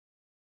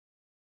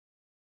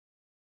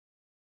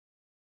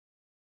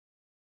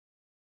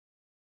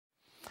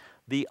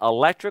The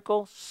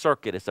electrical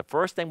circuit is the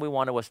first thing we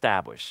want to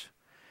establish.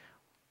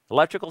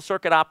 Electrical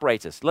circuit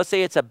operates this. Let's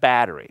say it's a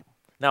battery.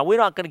 Now, we're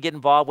not going to get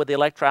involved with the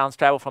electrons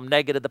travel from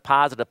negative to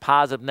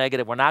positive,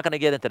 negative. We're not going to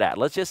get into that.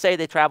 Let's just say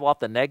they travel off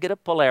the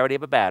negative polarity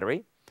of a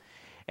battery,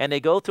 and they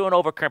go through an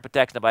overcurrent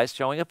protection device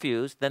showing a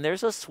fuse. Then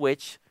there's a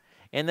switch,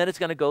 and then it's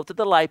going to go to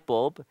the light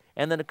bulb,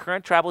 and then the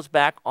current travels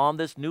back on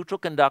this neutral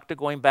conductor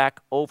going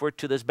back over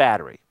to this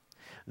battery.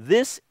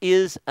 This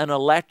is an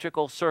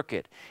electrical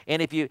circuit.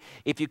 And if you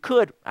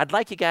could, I'd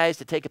like you guys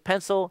to take a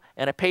pencil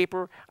and a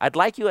paper. I'd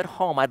like you at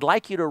home, I'd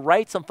like you to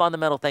write some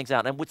fundamental things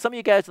out. And would some of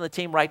you guys on the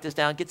team write this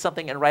down, get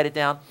something and write it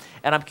down?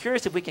 And I'm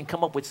curious if we can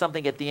come up with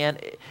something at the end.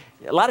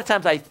 A lot of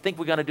times I think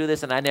we're going to do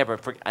this and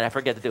I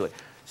forget to do it.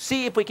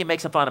 See if we can make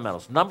some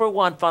fundamentals. Number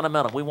one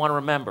fundamental we want to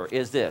remember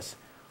is this.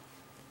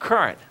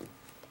 Current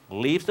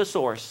leaves the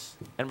source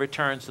and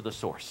returns to the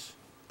source.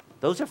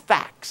 Those are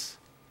facts.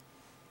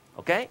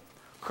 Okay?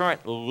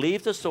 Current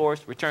leaves the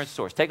source, returns to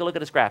source. Take a look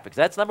at this graphic.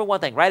 That's number one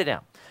thing. Write it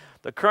down.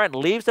 The current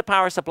leaves the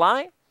power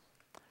supply,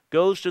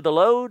 goes to the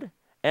load,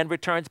 and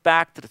returns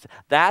back to the...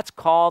 That's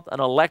called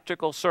an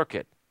electrical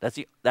circuit. That's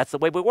the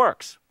way it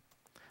works.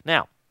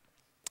 Now,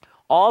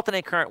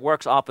 alternate current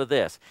works off of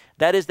this.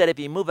 That is that if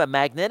you move a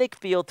magnetic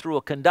field through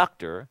a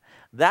conductor,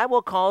 that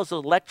will cause the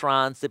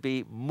electrons to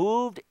be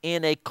moved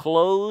in a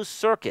closed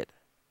circuit.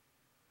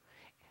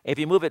 If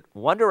you move it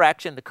one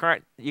direction, the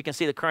current, you can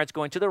see the current's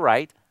going to the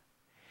right.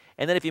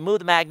 And then if you move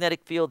the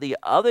magnetic field the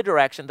other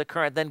direction, the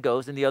current then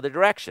goes in the other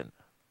direction.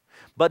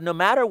 But no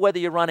matter whether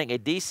you're running a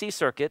DC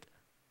circuit,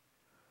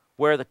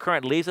 where the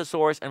current leaves the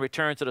source and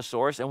returns to the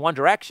source in one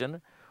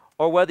direction,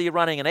 or whether you're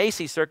running an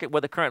AC circuit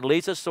where the current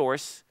leaves the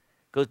source,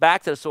 goes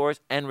back to the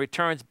source, and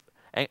returns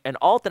and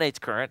alternates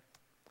current,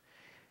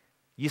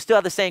 you still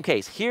have the same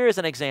case. Here is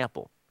an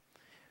example.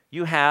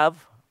 You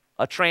have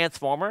a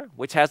transformer,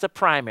 which has a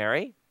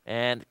primary,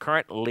 and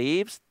current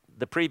leaves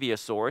the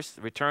previous source,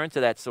 returns to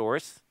that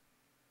source,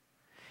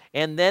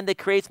 and then it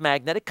creates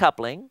magnetic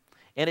coupling,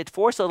 and it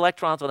forces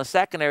electrons on a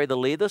secondary to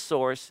leave the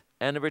source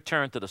and to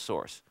return to the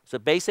source. So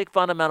basic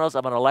fundamentals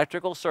of an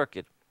electrical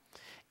circuit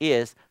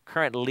is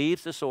current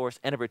leaves the source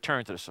and it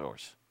returns to the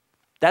source.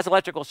 That's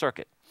electrical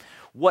circuit.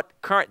 What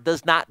current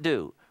does not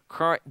do,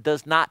 current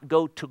does not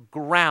go to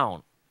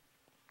ground.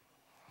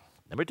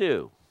 Number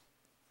two,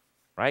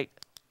 right?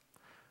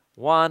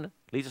 One,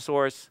 leaves the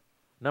source.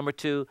 Number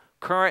two,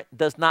 current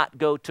does not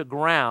go to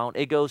ground.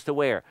 It goes to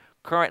where?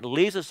 Current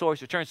leaves the source,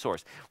 returns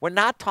source. We're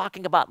not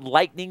talking about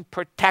lightning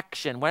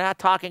protection. We're not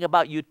talking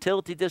about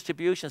utility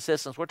distribution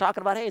systems. We're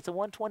talking about, hey, it's a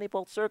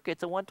 120-volt circuit.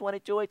 It's a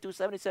 122,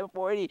 277,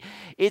 480.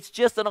 It's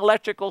just an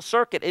electrical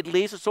circuit. It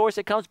leaves the source.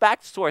 It comes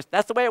back to the source.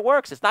 That's the way it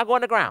works. It's not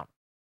going to ground.